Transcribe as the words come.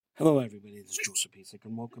Hello, everybody. This is Joseph Pasek,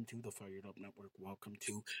 and welcome to the Fired Up Network. Welcome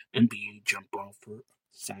to NBA Jump Ball for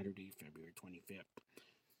Saturday, February 25th.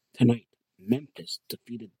 Tonight, Memphis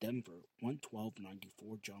defeated Denver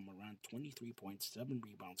 112-94. John Morant, 23 points, 7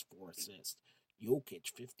 rebounds, 4 assists. Jokic,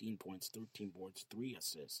 15 points, 13 boards, 3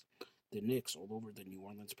 assists. The Knicks all over the New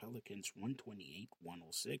Orleans Pelicans,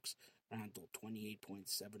 128-106. Randle, 28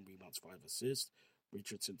 points, 7 rebounds, 5 assists.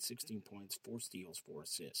 Richardson, 16 points, 4 steals, 4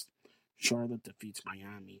 assists. Charlotte defeats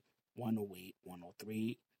Miami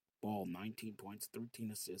 108-103. Ball 19 points,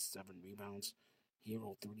 13 assists, 7 rebounds.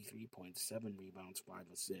 Hero 33 points, 7 rebounds, 5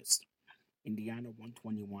 assists. Indiana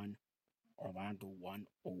 121, Orlando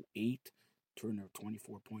 108. Turner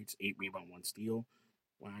 24 points, 8 rebounds, 1 steal.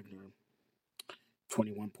 Wagner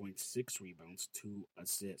 21 points, 6 rebounds, 2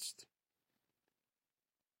 assists.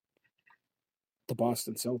 The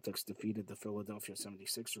Boston Celtics defeated the Philadelphia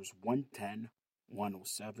 76ers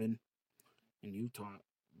 110-107. And Utah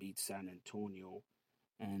beat San Antonio.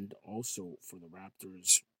 And also for the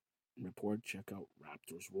Raptors report, check out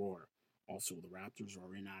Raptors Roar. Also, the Raptors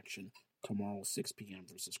are in action tomorrow, 6 p.m.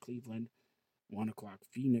 versus Cleveland, 1 o'clock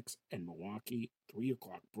Phoenix and Milwaukee, 3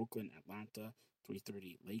 o'clock Brooklyn, Atlanta,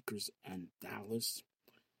 3:30 Lakers and Dallas,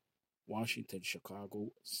 Washington,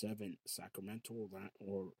 Chicago, 7 Sacramento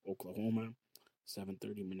or Oklahoma,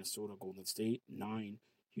 7:30 Minnesota, Golden State, 9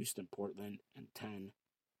 Houston, Portland, and 10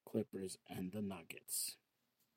 Clippers and the Nuggets.